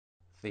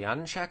The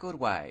Unshackled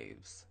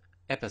Waves,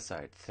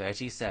 Episode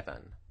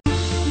 37.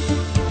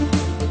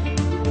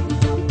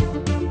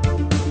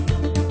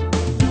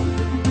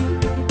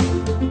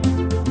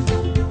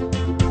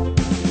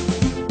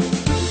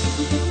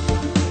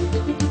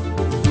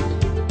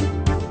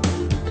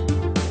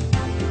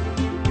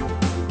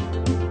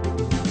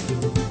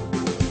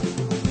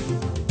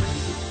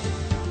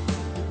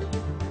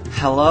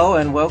 Hello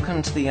and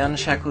welcome to the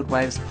Unshackled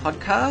Waves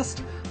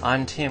podcast.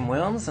 I'm Tim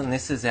Wilms and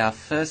this is our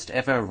first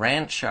ever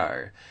Rant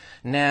Show.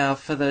 Now,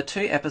 for the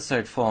two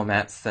episode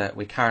formats that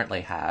we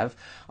currently have,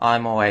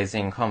 I'm always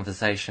in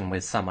conversation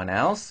with someone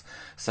else.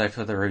 So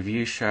for the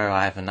review show,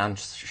 I have an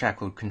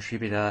Unshackled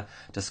contributor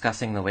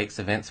discussing the week's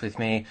events with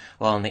me,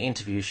 while on the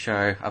interview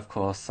show, of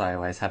course, I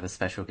always have a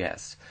special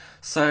guest.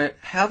 So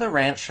how the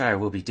Rant Show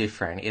will be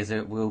different is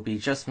it will be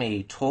just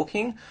me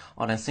talking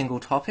on a single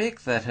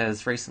topic that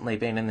has recently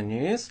been in the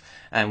news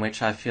and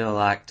which I feel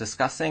like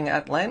discussing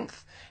at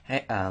length,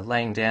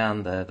 laying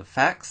down the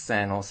facts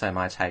and also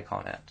my take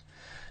on it.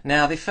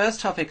 Now, the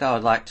first topic I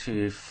would like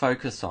to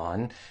focus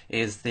on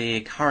is the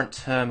current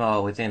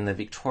turmoil within the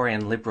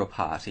Victorian Liberal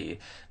Party.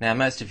 Now,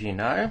 most of you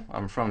know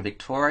I'm from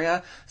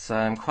Victoria, so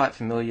I'm quite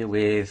familiar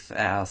with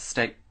our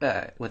state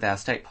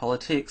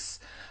politics.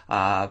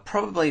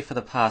 Probably for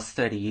the past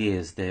 30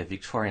 years, the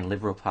Victorian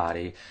Liberal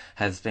Party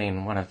has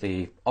been one of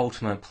the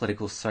ultimate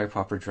political soap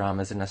opera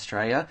dramas in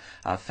Australia.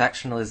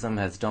 Factionalism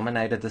has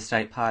dominated the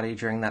state party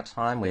during that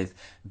time, with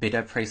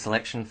bitter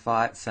pre-selection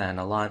fights and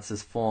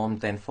alliances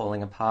formed, then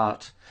falling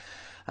apart.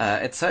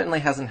 It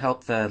certainly hasn't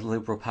helped the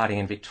Liberal Party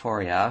in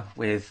Victoria,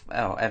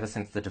 ever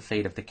since the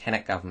defeat of the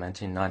Kennett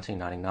government in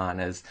 1999,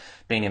 has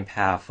been in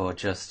power for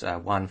just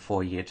one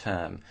 4-year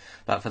term.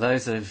 But for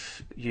those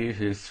of you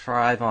who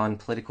thrive on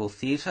political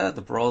theatre,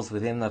 the brawls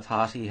within the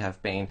party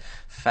have been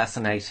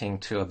fascinating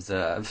to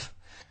observe.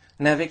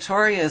 Now,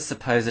 Victoria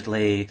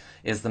supposedly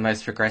is the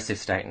most progressive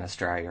state in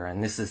Australia,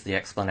 and this is the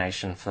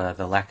explanation for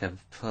the lack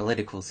of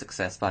political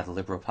success by the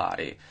Liberal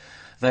Party.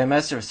 Though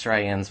most of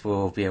Australians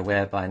will be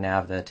aware by now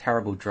of the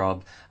terrible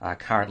job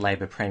current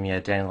Labor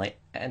Premier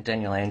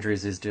Daniel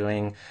Andrews is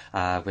doing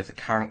with the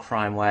current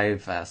crime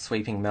wave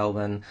sweeping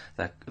Melbourne,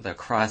 the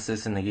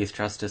crisis in the youth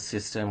justice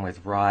system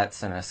with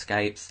riots and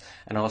escapes,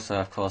 and also,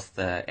 of course,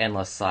 the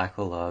endless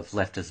cycle of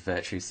leftist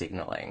virtue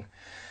signalling.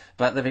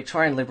 But the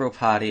Victorian Liberal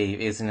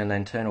Party is in an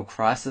internal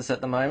crisis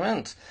at the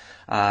moment,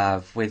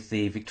 with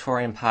the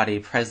Victorian Party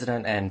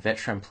president and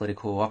veteran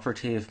political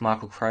operative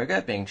Michael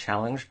Kroger being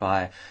challenged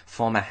by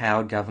former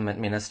Howard Government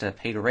Minister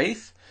Peter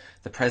Reith.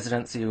 The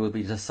presidency will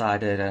be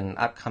decided at an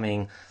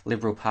upcoming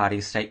Liberal Party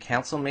State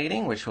Council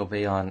meeting, which will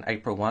be on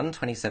April 1,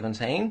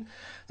 2017.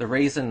 The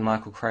reason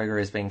Michael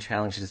Kroger is being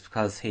challenged is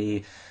because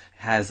he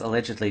has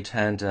allegedly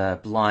turned a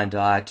blind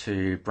eye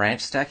to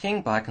branch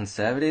stacking by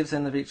Conservatives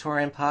in the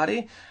Victorian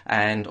Party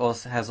and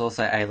has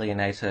also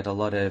alienated a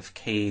lot of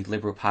key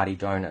Liberal Party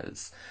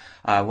donors.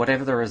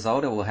 Whatever the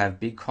result, it will have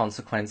big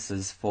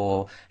consequences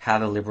for how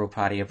the Liberal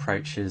Party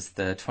approaches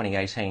the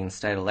 2018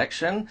 state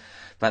election,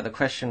 but the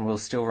question will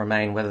still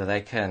remain whether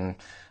they can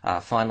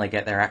finally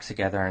get their act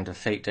together and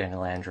defeat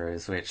Daniel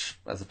Andrews, which,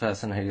 as a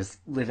person who's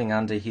living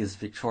under his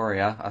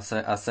Victoria, I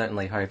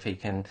certainly hope he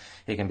can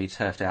be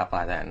turfed out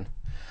by then.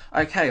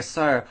 Okay,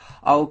 so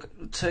I'll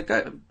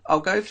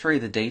go through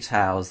the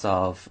details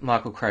of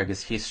Michael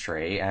Kroger's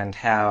history and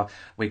how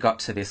we got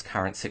to this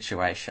current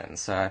situation.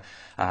 So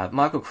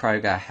Michael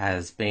Kroger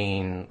has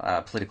been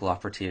a political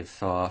operative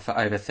for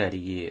over 30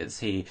 years.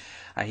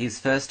 His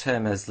first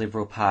term as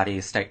Liberal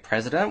Party state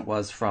president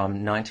was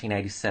from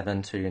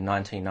 1987 to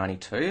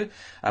 1992.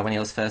 When he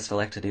was first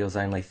elected, he was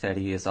only 30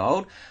 years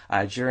old.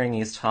 During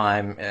his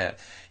time,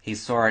 he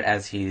saw it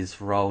as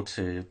his role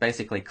to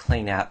basically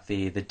clean out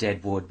the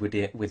dead wood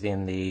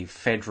within the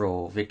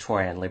federal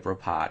Victorian Liberal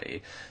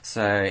Party.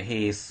 So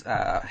he's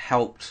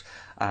helped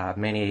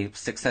many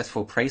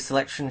successful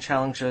pre-selection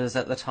challenges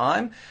at the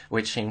time,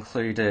 which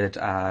included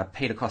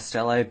Peter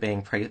Costello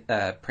being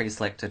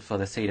pre-selected for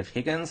the seat of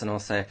Higgins, and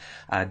also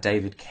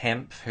David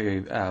Kemp,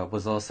 who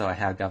was also a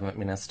Howard Government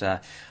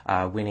minister,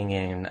 winning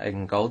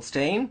in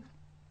Goldstein.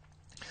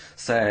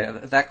 So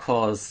that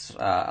caused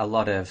a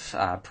lot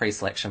of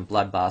pre-selection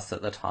bloodbaths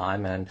at the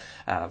time, and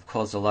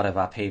caused a lot of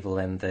upheaval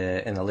in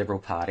the Liberal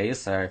Party.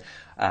 So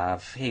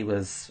he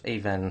was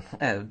even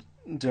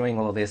doing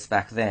all this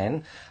back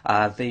then.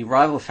 The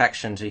rival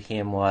faction to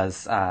him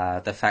was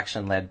the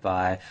faction led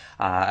by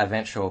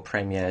eventual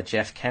Premier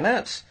Jeff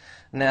Kennett.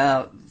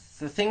 Now,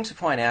 the thing to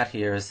point out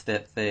here is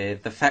that the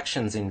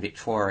factions in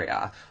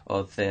Victoria,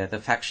 or the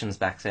factions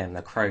back then,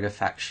 the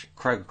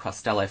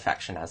Kroger-Costello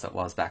faction as it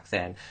was back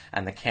then,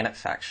 and the Kennett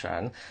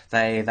faction,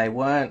 they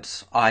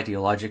weren't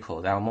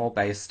ideological. They were more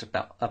based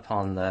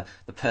upon the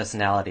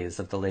personalities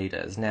of the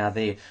leaders. Now,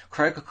 the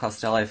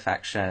Kroger-Costello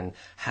faction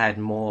had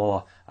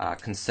more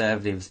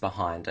Conservatives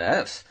behind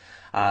it,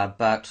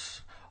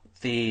 but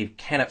the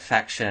Kennett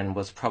faction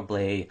was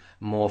probably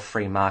more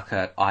free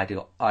market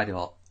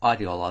ideological.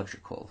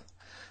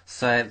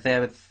 So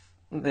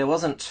there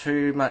wasn't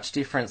too much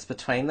difference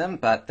between them,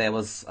 but there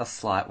was a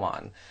slight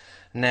one.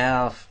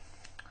 Now,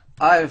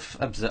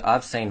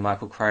 I've seen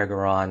Michael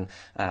Kroger on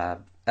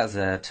as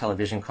a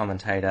television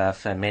commentator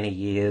for many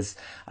years.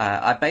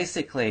 I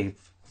basically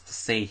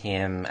see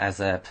him as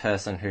a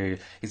person who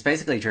is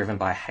basically driven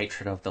by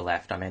hatred of the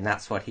left. I mean,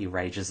 that's what he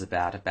rages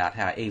about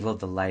how evil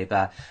the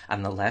Labour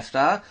and the left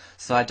are.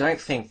 So I don't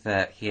think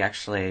that he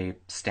actually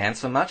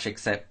stands for much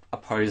except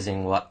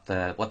opposing what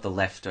the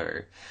left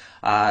do.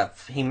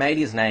 He made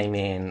his name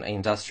in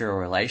industrial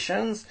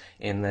relations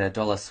in the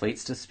dollar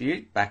sweets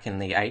dispute back in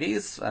the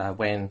 80s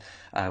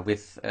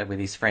with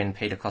his friend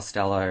Peter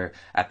Costello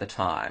at the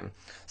time.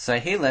 So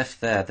he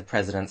left the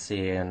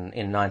presidency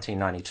in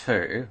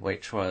 1992,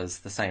 which was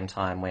the same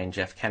time when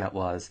Jeff Kennett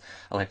was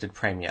elected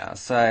premier.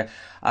 So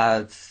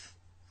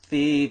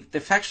the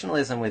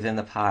factionalism within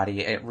the party,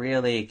 it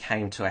really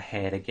came to a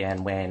head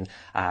again when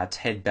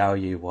Ted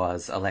Baillieu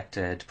was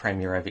elected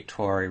Premier of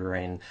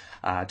Victoria in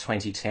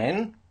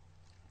 2010.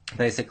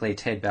 Basically,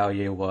 Ted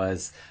Baillieu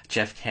was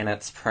Jeff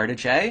Kennett's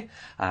protege,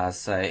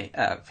 so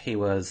he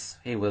was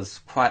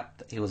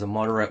a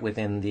moderate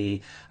within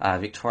the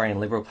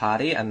Victorian Liberal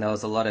Party, and there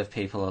was a lot of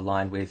people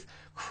aligned with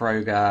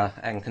Kroger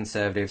and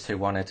Conservatives who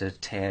wanted to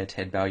tear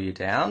Ted Baillieu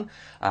down,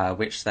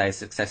 which they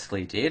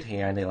successfully did.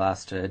 He only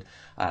lasted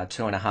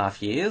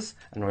 2.5 years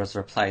and was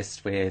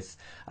replaced with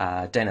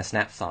Dennis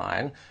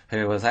Napthine,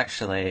 who was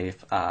actually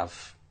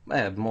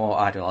more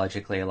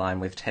ideologically aligned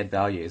with Ted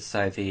Baillieu.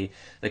 So the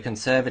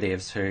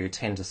Conservatives who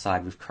tend to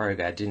side with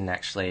Kroger didn't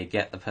actually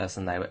get the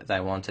person they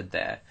wanted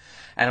there.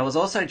 And it was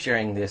also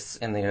during this,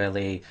 in the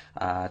early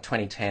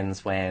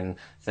 2010s, when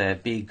the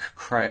big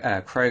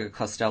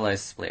Kroger-Costello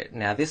split.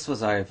 Now, this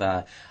was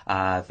over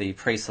the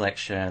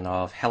pre-selection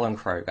of Helen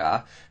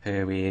Kroger,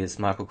 who is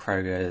Michael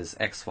Kroger's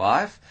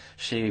ex-wife.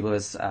 She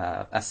was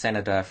a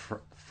senator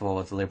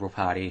for the Liberal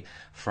Party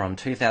from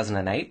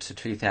 2008 to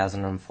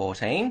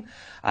 2014.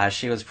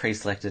 She was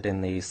pre-selected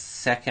in the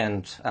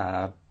second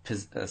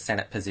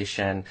Senate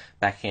position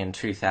back in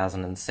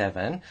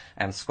 2007,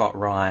 and Scott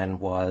Ryan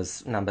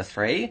was number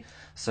 3.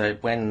 So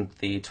when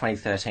the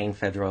 2013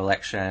 federal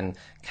election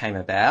came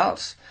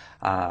about,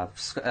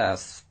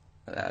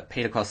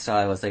 Peter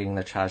Costello was leading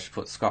the charge to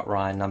put Scott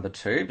Ryan number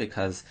 2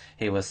 because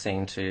he was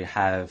seen to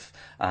have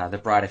the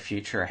brighter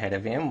future ahead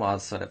of him, while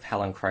sort of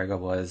Helen Kroger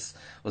was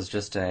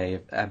just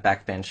a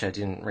backbencher,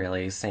 didn't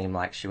really seem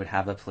like she would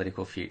have a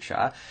political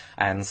future.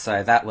 And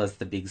so that was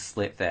the big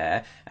split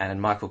there.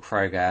 And Michael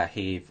Kroger,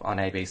 he on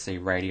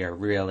ABC radio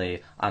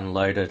really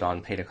unloaded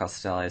on Peter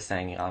Costello,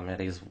 saying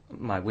it is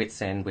my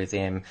wit's end with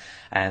him.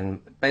 And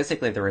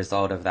basically the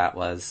result of that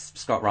was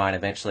Scott Ryan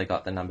eventually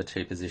got the number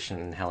 2 position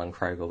and Helen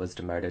Kroger was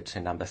demoted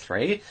to number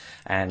 3.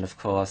 And of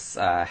course,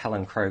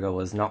 Helen Kroger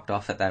was knocked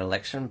off at that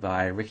election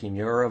by Ricky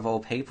Muir of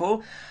all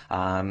people.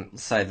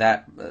 So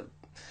that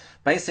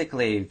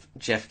basically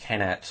Jeff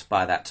Kennett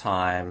by that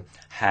time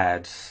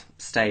had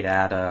stayed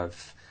out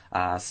of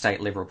state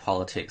Liberal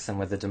politics, and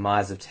with the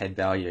demise of Ted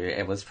Baillieu,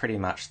 it was pretty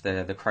much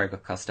the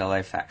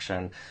Kroger-Costello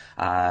faction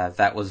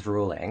that was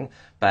ruling.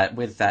 But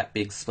with that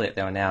big split,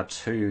 there were now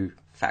 2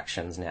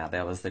 factions now.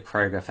 There was the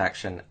Kroger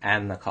faction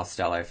and the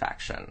Costello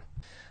faction.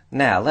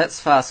 Now, let's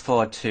fast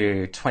forward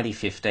to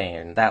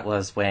 2015. That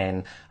was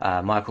when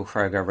Michael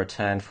Kroger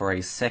returned for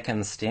his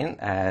second stint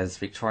as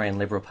Victorian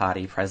Liberal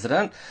Party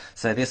president.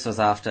 So this was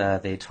after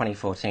the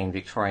 2014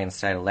 Victorian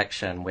state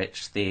election,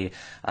 which the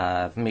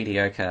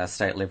mediocre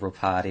state Liberal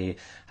Party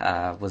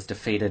was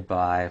defeated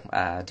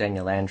by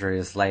Daniel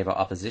Andrews' Labor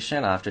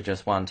opposition after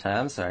just one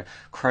term. So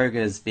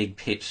Kroger's big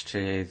pitch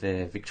to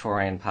the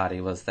Victorian Party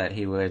was that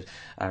he would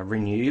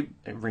renew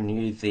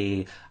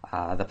the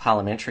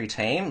parliamentary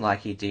team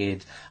like he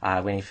did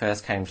when he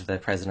first came to the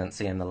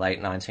presidency in the late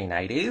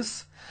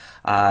 1980s.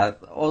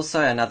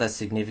 Also, another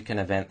significant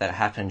event that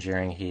happened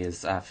during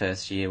his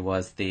first year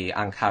was the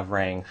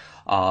uncovering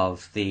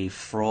of the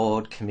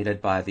fraud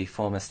committed by the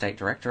former state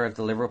director of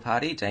the Liberal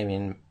Party,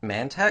 Damien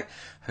Mantak,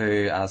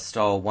 who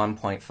stole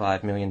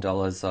 $1.5 million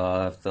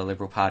of the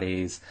Liberal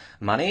Party's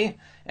money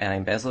and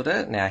embezzled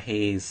it. Now,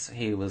 he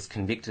was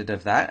convicted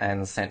of that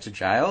and sent to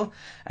jail,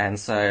 and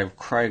so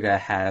Kroger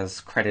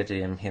has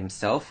credited him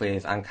himself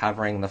with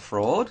uncovering the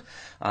fraud,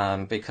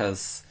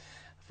 because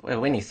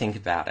when you think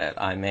about it,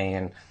 I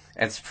mean,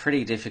 it's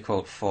pretty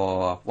difficult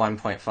for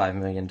 $1.5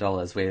 million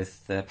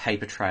with the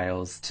paper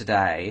trails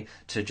today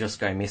to just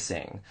go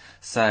missing.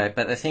 So,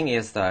 but the thing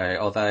is though,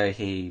 although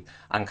he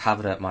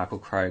uncovered it, Michael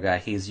Kroger,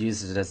 he's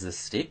used it as a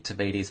stick to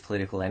beat his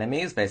political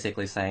enemies,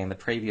 basically saying the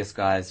previous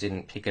guys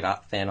didn't pick it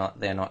up, they're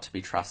not to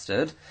be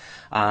trusted.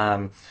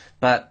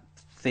 But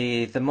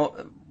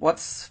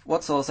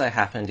what's also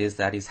happened is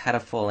that he's had a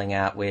falling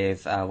out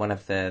with one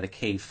of the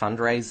key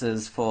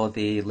fundraisers for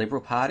the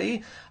Liberal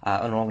Party,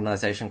 an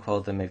organisation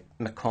called the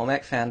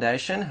McCormack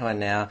Foundation, who are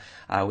now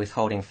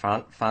withholding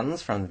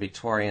funds from the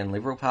Victorian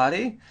Liberal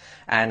Party.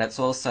 And it's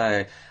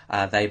also,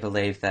 they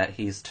believe that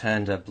he's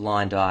turned a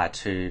blind eye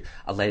to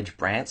alleged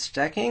branch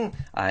stacking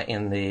by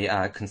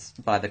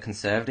the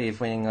Conservative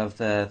wing of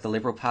the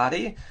Liberal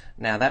Party.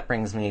 Now that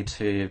brings me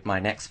to my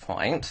next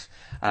point,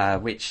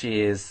 which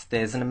is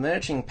there's an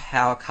emerging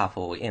power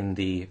couple in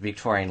the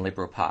Victorian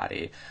Liberal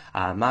Party,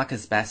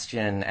 Marcus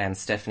Bastian and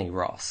Stephanie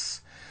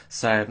Ross.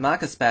 So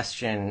Marcus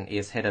Bastian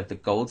is head of the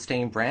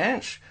Goldstein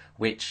branch,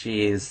 which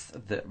is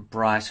the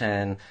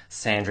Brighton,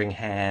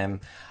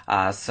 Sandringham.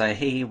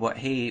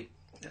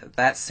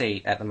 That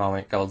seat at the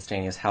moment,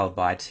 Goldstein, is held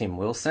by Tim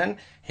Wilson.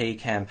 He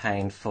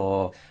campaigned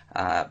for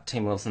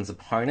Tim Wilson's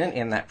opponent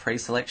in that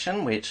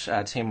pre-selection, which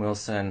Tim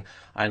Wilson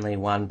only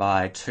won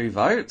by 2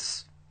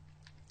 votes.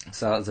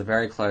 So it was a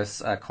very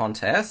close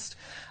contest.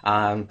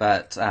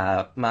 But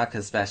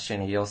Marcus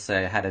Bastian, he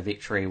also had a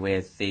victory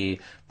with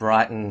the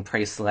Brighton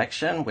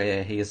pre-selection,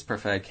 where his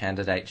preferred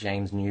candidate,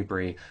 James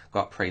Newbury,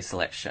 got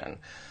pre-selection.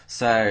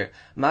 So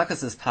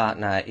Marcus's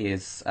partner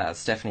is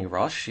Stephanie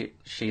Ross.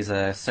 She's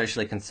a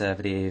socially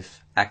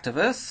conservative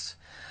activist.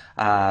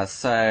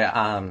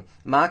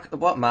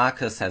 What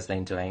Marcus has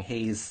been doing,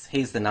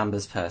 he's the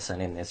numbers person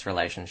in this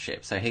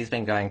relationship. So he's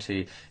been going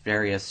to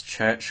various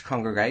church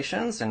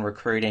congregations and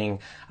recruiting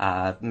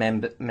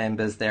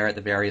members there at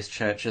the various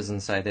churches,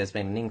 and so there's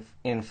been an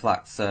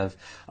influx of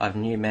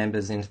new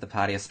members into the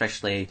party,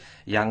 especially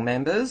young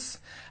members.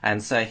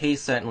 And so he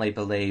certainly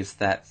believes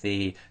that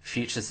the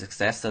future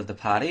success of the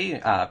party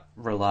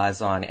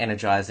relies on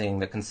energising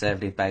the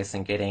Conservative base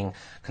and getting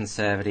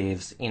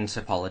Conservatives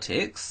into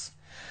politics.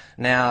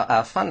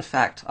 Now, fun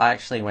fact, I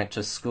actually went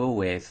to school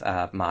with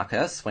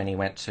Marcus when he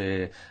went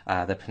to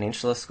the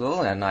Peninsula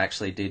School, and I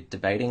actually did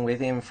debating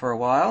with him for a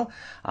while.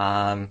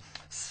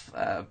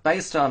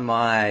 Based on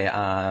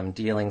my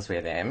dealings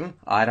with him,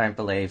 I don't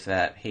believe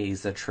that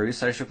he's a true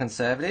social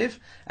conservative,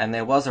 and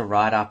there was a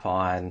write-up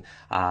on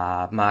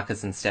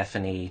Marcus and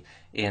Stephanie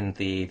in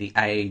the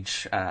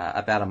Age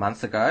about a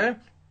month ago.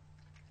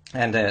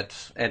 And it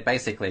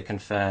basically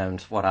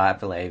confirmed what I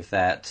believe,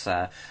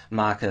 that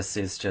Marcus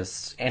is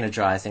just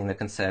energising the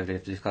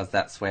Conservatives because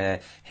that's where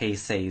he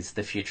sees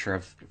the future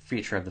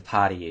of the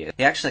party is.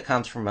 He actually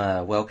comes from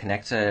a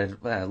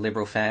well-connected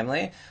Liberal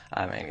family.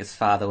 I mean, his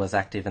father was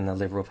active in the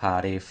Liberal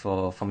Party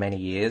for many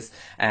years,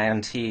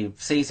 and he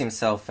sees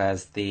himself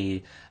as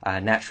the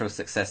natural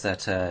successor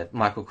to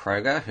Michael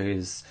Kroger,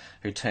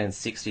 who turns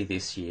 60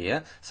 this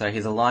year. So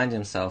he's aligned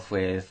himself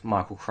with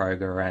Michael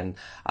Kroger and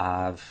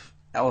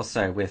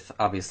also with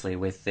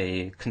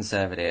the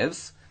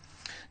Conservatives.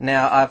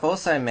 Now, I've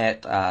also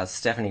met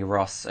Stephanie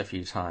Ross a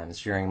few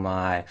times during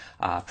my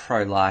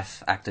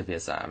pro-life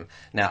activism.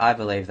 Now, I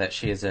believe that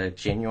she is a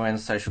genuine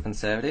social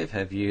conservative.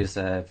 Her views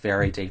are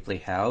very deeply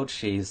held.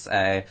 She's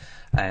a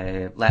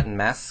Latin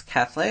Mass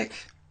Catholic.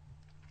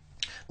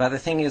 But the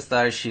thing is,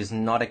 though, she's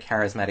not a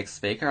charismatic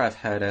speaker. I've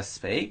heard her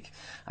speak,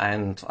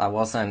 and I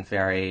wasn't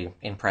very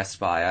impressed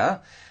by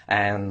her.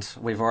 And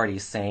we've already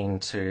seen,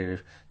 to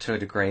a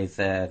degree,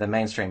 the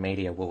mainstream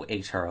media will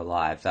eat her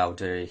alive. They'll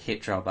do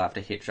hit job after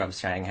hit job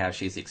saying how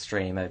she's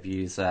extreme, her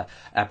views are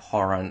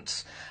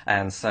abhorrent.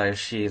 And so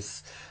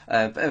she's,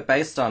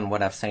 based on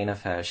what I've seen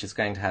of her, she's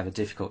going to have a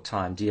difficult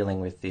time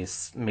dealing with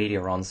this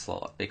media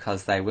onslaught,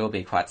 because they will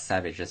be quite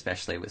savage,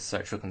 especially with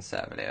social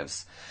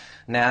conservatives.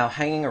 Now,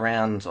 hanging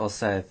around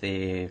also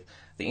the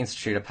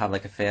Institute of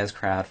Public Affairs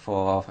crowd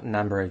for a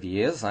number of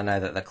years, I know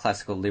that the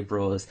classical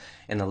liberals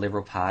in the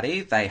Liberal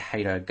Party, they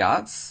hate her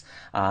guts.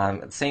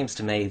 It seems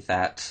to me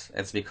that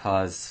it's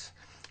because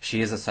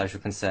she is a social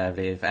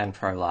conservative and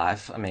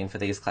pro-life. I mean, for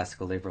these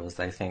classical liberals,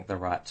 they think the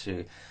right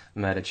to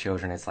murder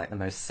children is like the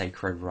most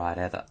sacred right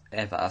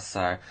ever.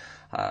 So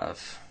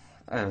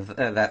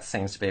that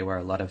seems to be where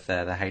a lot of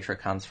the hatred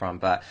comes from.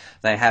 But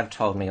they have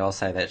told me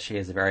also that she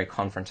is a very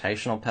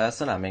confrontational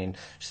person. I mean,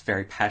 she's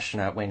very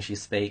passionate when she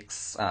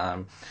speaks,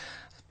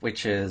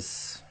 which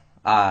is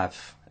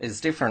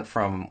different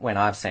from when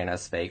I've seen her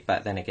speak.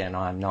 But then again,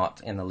 I'm not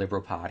in the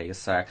Liberal Party,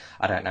 so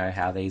I don't know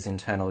how these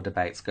internal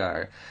debates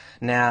go.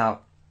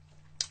 Now,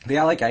 the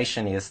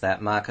allegation is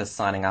that Marcus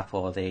signing up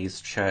all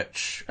these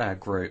church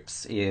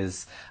groups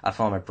is a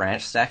form of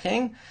branch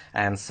stacking,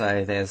 and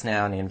so there's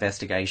now an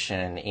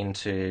investigation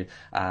into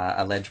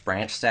alleged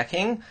branch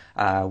stacking,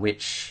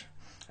 which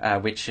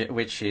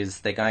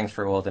is they're going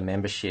through all the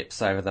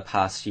memberships over the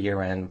past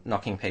year and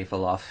knocking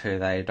people off who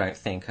they don't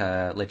think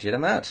are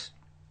legitimate.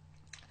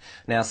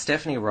 Now,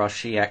 Stephanie Ross,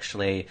 she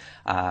actually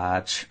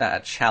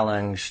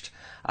challenged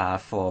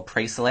for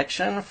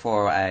pre-selection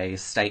for a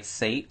state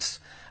seat,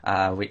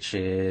 which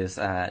is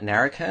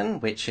Narracon,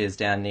 which is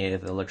down near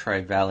the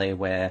Latrobe Valley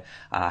where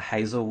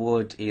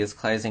Hazelwood is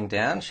closing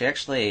down. She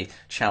actually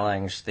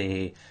challenged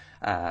the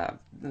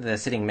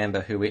sitting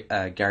member,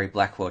 Gary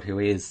Blackwood, who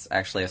is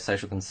actually a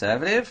social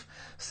conservative.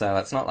 So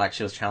it's not like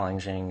she was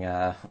challenging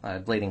a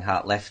bleeding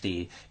heart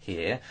lefty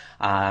here.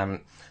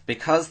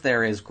 Because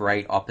there is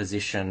great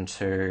opposition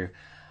to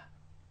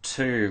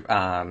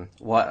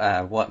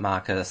what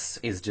Marcus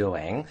is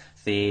doing,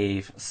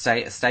 the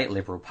state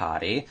Liberal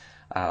Party,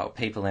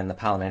 people in the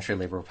Parliamentary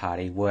Liberal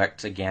Party,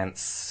 worked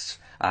against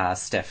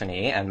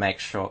Stephanie and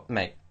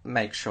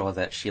make sure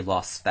that she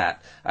lost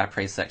that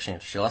pre-selection.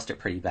 She lost it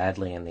pretty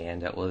badly in the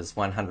end. It was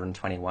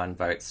 121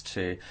 votes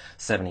to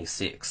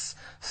 76.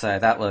 So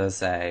that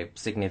was a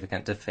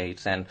significant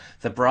defeat. And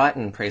the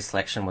Brighton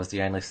pre-selection was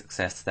the only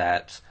success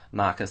that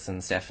Marcus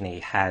and Stephanie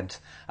had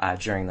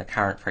during the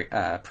current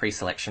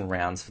pre-selection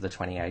rounds for the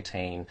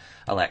 2018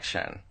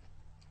 election.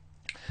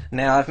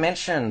 Now, I've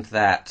mentioned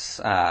that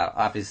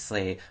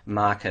obviously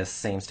Marcus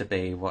seems to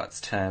be what's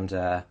termed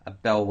a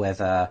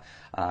bellwether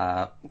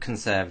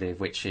conservative,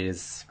 which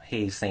is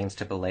he seems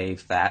to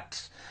believe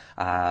that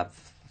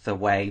the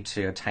way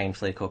to attain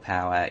political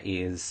power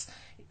is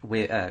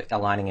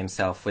aligning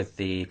himself with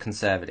the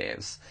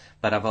Conservatives.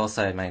 But I've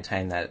also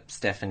maintained that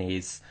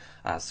Stephanie's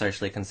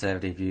socially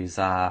conservative views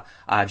are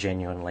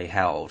genuinely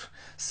held.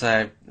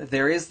 So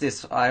there is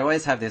this, I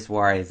always have this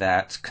worry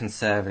that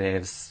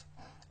Conservatives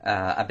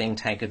are being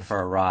taken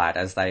for a ride,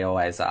 as they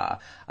always are.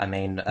 I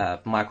mean,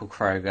 Michael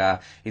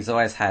Kroger, he's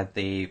always had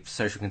the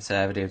social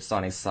conservatives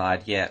on his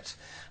side, yet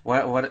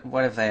what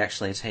have they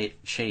actually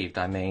achieved?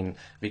 I mean,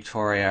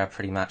 Victoria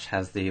pretty much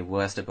has the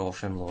worst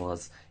abortion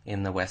laws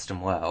in the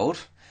Western world.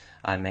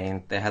 I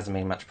mean, there hasn't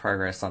been much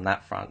progress on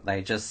that front.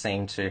 They just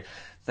seem to...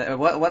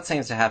 What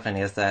seems to happen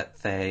is that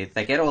they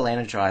get all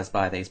energised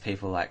by these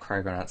people like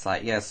Kroger, and it's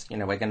like, yes,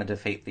 we're going to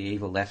defeat the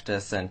evil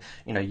leftists and,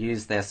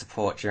 use their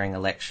support during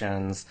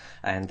elections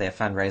and their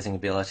fundraising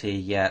ability,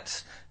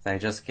 yet they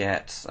just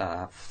get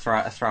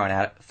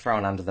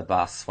thrown under the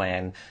bus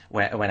when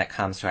it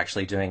comes to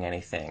actually doing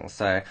anything.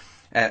 So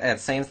it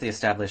seems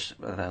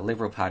the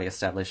Liberal Party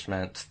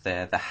establishment,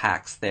 the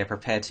hacks, they're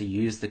prepared to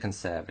use the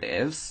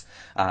Conservatives,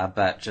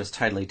 but just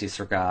totally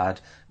disregard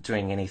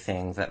doing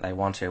anything that they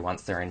want to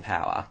once they're in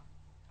power.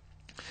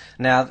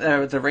 Now,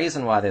 the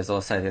reason why there's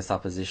also this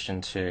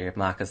opposition to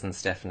Marcus and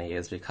Stephanie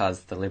is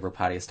because the Liberal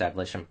Party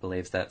establishment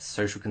believes that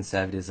social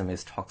conservatism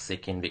is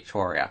toxic in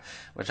Victoria,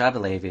 which I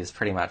believe is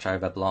pretty much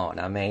overblown.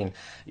 I mean,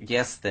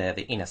 yes, the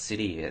inner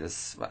city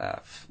is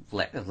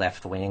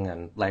left-wing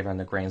and Labor and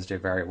the Greens do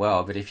very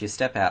well, but if you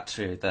step out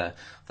to the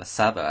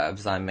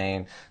suburbs, I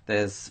mean,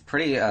 there's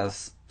pretty...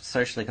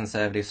 socially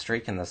conservative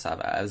streak in the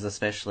suburbs,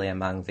 especially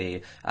among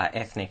the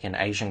ethnic and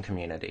Asian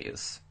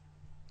communities.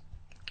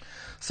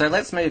 So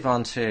let's move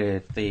on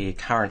to the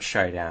current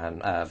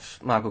showdown of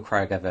Michael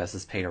Kroger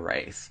versus Peter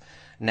Reith.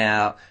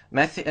 Now,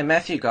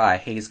 Matthew Guy,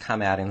 he's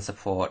come out in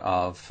support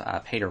of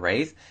Peter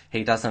Reith.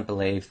 He doesn't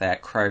believe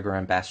that Kroger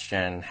and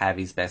Bastion have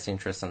his best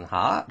interests in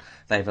heart.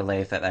 They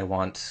believe that they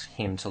want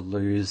him to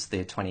lose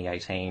the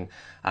 2018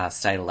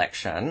 state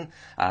election,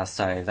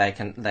 so they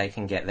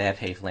can get their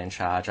people in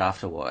charge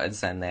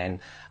afterwards, and then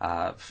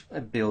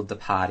build the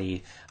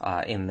party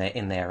in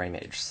their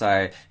image.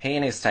 So he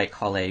and his state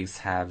colleagues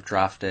have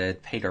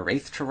drafted Peter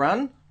Reith to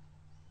run.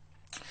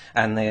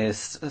 And the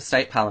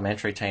state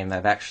parliamentary team,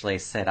 they've actually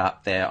set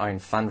up their own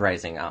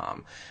fundraising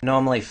arm.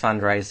 Normally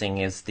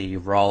fundraising is the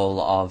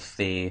role of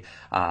the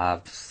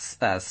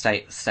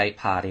state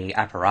party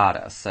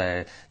apparatus,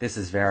 so this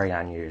is very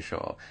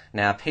unusual.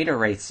 Now, Peter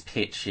Reith's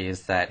pitch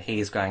is that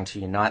he's going to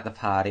unite the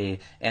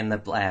party, end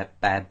the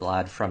bad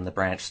blood from the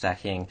branch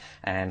stacking,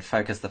 and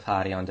focus the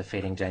party on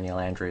defeating Daniel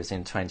Andrews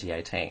in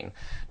 2018.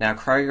 Now,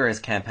 Kroger is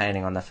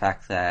campaigning on the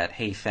fact that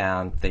he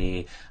found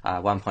the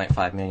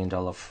 $1.5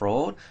 million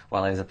fraud,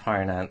 while his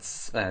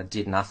opponents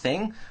did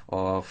nothing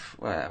or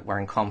were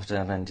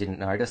incompetent and didn't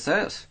notice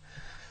it.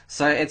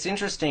 So it's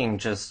interesting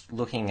just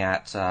looking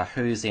at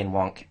who's in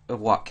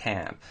what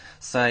camp.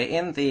 So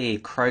in the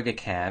Kroger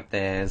camp,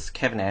 there's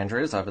Kevin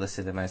Andrews,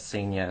 obviously the most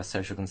senior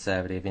social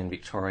conservative in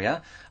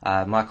Victoria,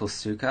 Michael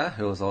Sukkar,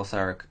 who is also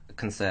a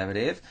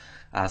conservative,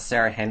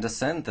 Sarah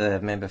Henderson, the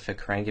member for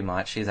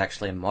Corangamite, she's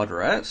actually a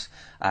moderate,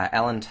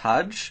 Alan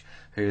Tudge,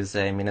 who's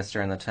a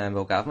minister in the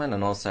Turnbull government,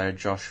 and also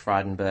Josh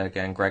Frydenberg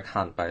and Greg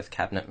Hunt, both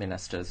cabinet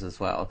ministers as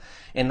well.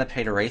 In the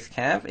Peter Reith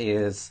camp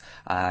is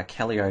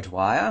Kelly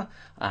O'Dwyer,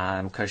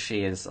 because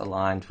she is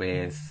aligned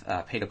with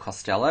Peter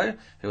Costello,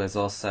 who is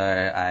also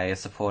a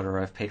supporter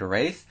of Peter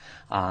Reith.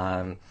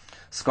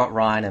 Scott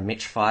Ryan and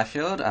Mitch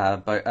Fifield,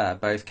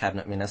 both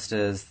cabinet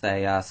ministers,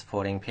 they are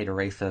supporting Peter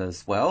Reith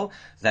as well.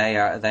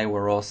 They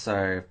were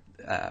also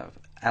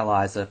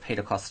allies of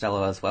Peter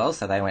Costello as well,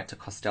 so they went to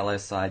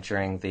Costello's side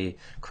during the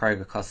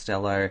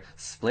Kroger-Costello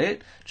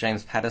split.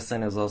 James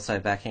Patterson is also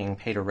backing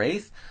Peter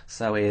Reith,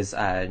 so is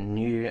a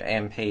new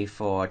MP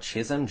for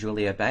Chisholm,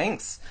 Julia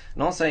Banks.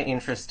 And also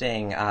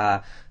interesting,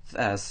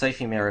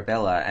 Sophie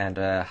Mirabella and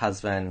her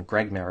husband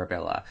Greg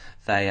Mirabella,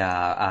 they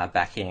are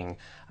backing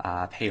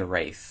Peter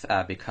Reith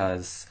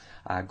because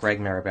Greg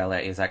Mirabella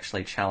is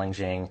actually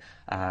challenging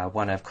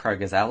one of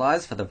Kroger's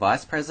allies for the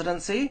vice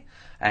presidency,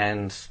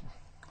 and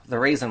the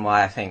reason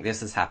why I think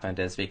this has happened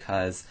is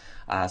because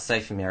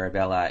Sophie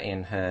Mirabella,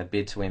 in her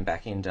bid to win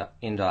back Indi,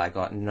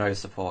 got no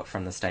support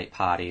from the state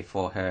party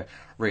for her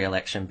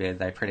re-election bid.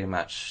 They pretty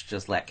much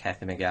just let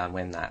Cathy McGowan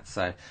win that.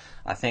 So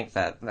I think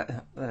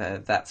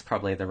that's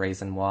probably the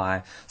reason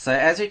why. So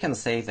as you can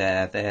see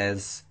there,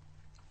 there's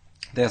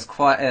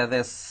quite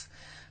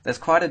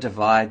a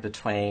divide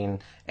between.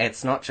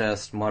 It's not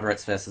just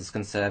moderates versus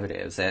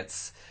conservatives.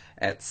 It's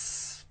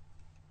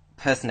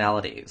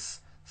personalities,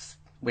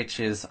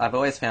 which is, I've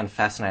always found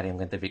fascinating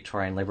with the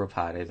Victorian Liberal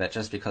Party, that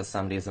just because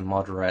somebody is a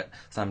moderate,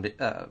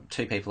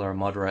 two people are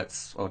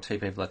moderates or two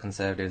people are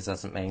conservatives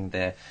doesn't mean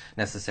they're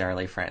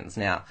necessarily friends.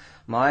 Now,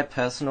 my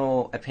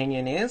personal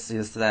opinion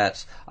is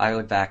that I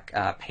would back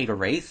Peter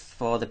Reith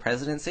for the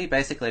presidency,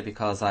 basically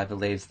because I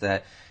believe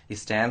that he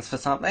stands for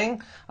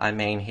something. I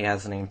mean, he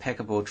has an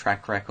impeccable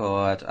track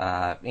record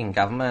in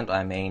government.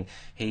 I mean,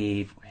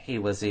 he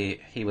was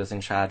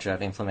in charge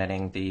of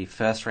implementing the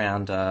first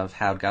round of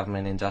Howard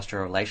government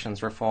industrial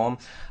relations reform,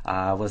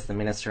 was the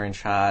minister in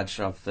charge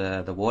of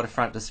the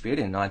waterfront dispute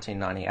in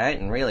 1998,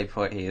 and really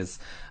put his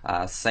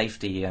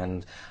safety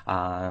and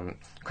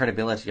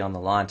credibility on the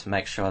line to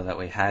make sure that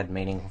we had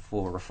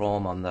meaningful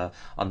reform on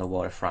the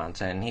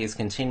waterfront. And he's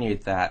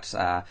continued that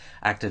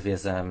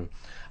activism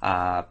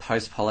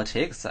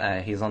post-politics.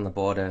 He's on the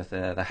board of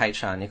the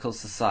H.R. Nichols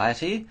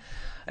Society.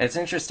 It's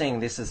interesting,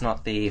 this is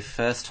not the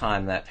first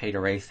time that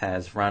Peter Reith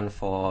has run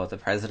for the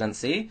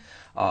presidency,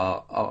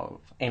 or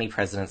any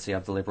presidency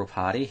of the Liberal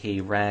Party.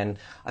 He ran,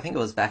 I think it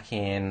was back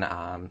in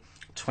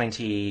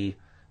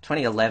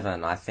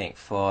 2011, I think,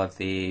 for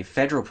the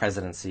federal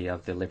presidency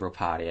of the Liberal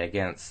Party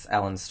against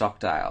Alan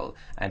Stockdale,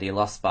 and he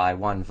lost by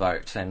one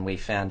vote. And we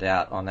found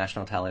out on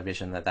national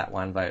television that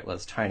one vote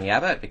was Tony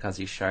Abbott, because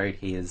he showed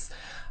his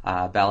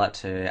ballot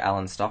to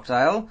Alan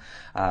Stockdale.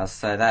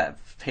 So that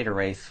Peter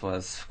Reith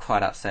was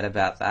quite upset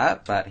about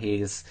that, but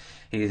he's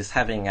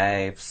having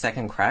a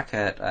second crack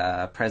at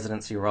a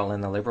presidency role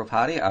in the Liberal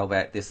Party,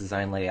 albeit this is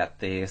only at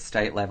the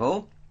state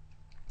level.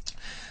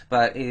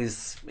 But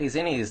he's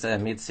in his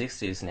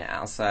mid-60s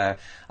now, so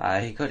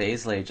he could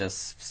easily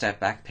just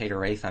step back, Peter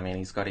Reith. I mean,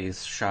 he's got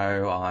his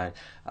show on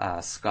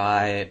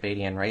Sky,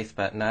 Beattie and Reith,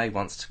 but no, he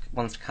wants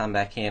to come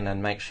back in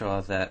and make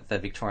sure that the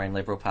Victorian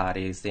Liberal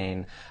Party is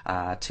in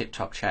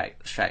tip-top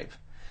shape.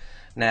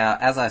 Now,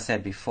 as I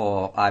said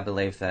before, I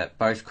believe that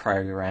both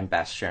Kroger and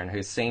Bastion,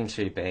 who seem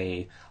to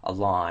be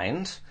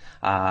aligned,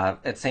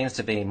 it seems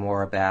to be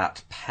more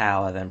about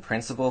power than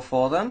principle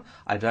for them.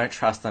 I don't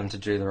trust them to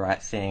do the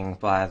right thing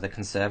by the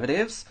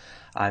Conservatives.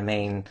 I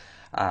mean,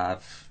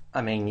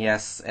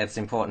 yes, it's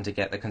important to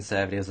get the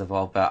Conservatives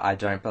involved, but I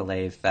don't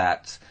believe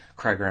that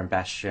Kroger and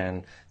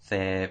Bastion,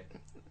 they're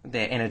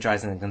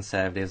energising the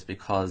Conservatives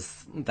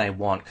because they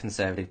want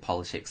conservative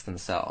politics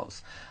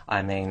themselves.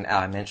 I mean,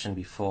 I mentioned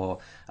before,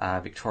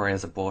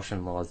 Victoria's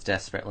abortion laws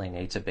desperately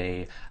need to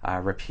be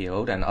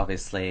repealed, and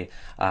obviously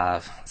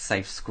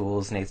safe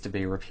schools needs to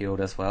be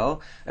repealed as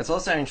well. It's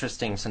also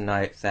interesting to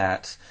note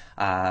that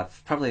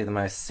probably the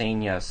most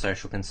senior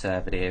social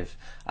conservative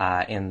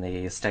in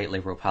the state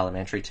Liberal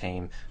parliamentary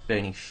team,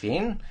 Bernie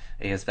Finn,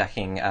 is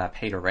backing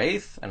Peter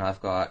Reith, and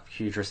I've got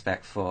huge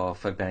respect for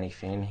Bernie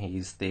Finn.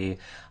 He's the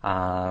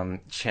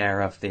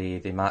chair of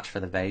the March for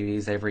the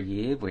Babies every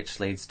year, which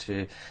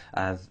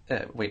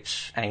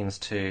aims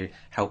to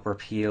help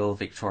repeal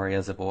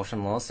Victoria's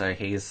abortion law. So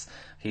he's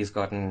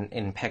got an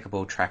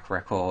impeccable track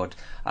record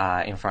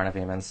in front of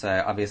him, and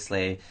so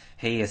obviously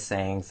he is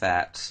saying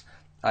that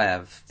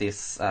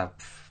this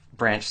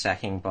branch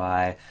stacking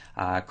by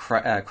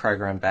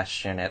Kroger and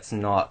Bastion, it's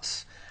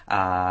not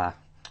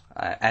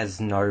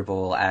as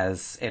noble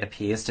as it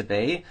appears to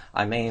be.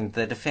 I mean,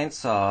 the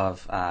defence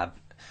of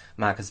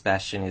Marcus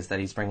Bastion is that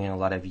he's bringing a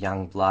lot of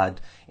young blood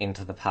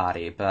into the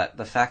party, but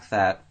the fact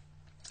that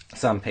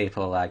some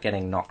people are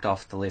getting knocked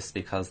off the list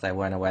because they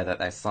weren't aware that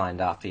they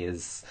signed up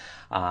is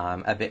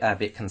a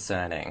bit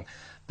concerning.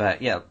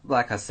 But yeah,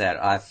 like I said,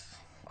 I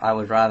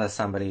would rather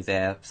somebody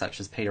there such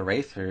as Peter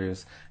Reith, who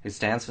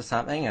stands for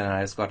something and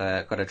has got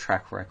a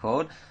track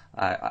record.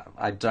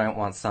 I don't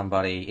want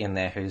somebody in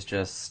there who's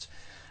just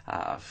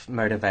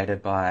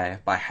motivated by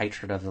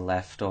hatred of the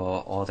left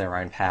or their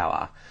own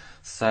power.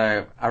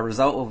 So a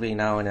result will be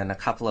known in a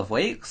couple of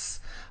weeks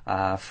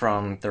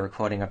from the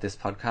recording of this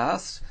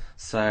podcast.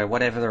 So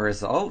whatever the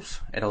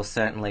result, it'll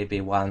certainly be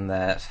one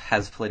that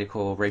has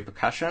political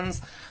repercussions,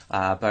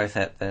 both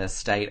at the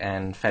state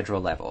and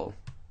federal level.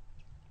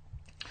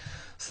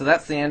 So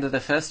that's the end of the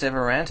first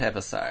ever Rant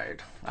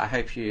episode. I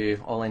hope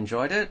you all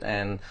enjoyed it,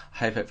 and I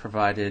hope it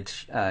provided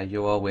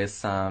you all with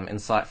some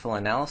insightful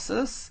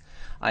analysis.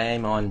 I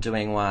aim on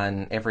doing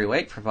one every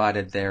week,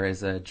 provided there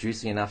is a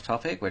juicy enough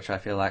topic which I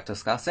feel like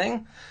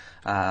discussing.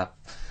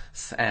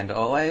 And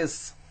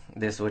always,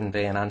 this wouldn't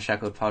be an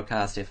Unshackled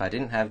podcast if I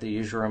didn't have the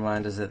usual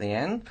reminders at the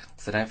end.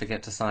 So don't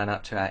forget to sign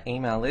up to our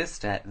email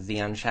list at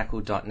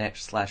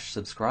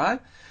theunshackled.net/subscribe.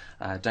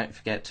 Don't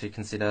forget to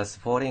consider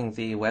supporting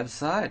the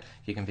website.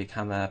 You can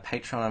become a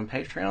patron on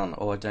Patreon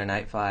or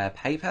donate via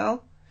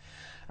PayPal.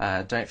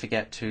 Don't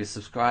forget to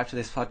subscribe to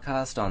this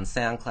podcast on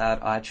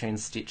SoundCloud, iTunes,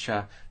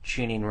 Stitcher,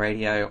 TuneIn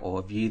Radio,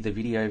 or view the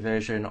video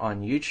version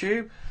on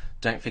YouTube.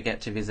 Don't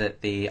forget to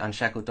visit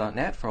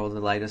theunshackled.net for all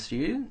the latest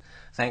news.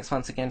 Thanks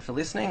once again for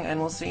listening, and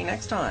we'll see you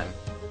next time.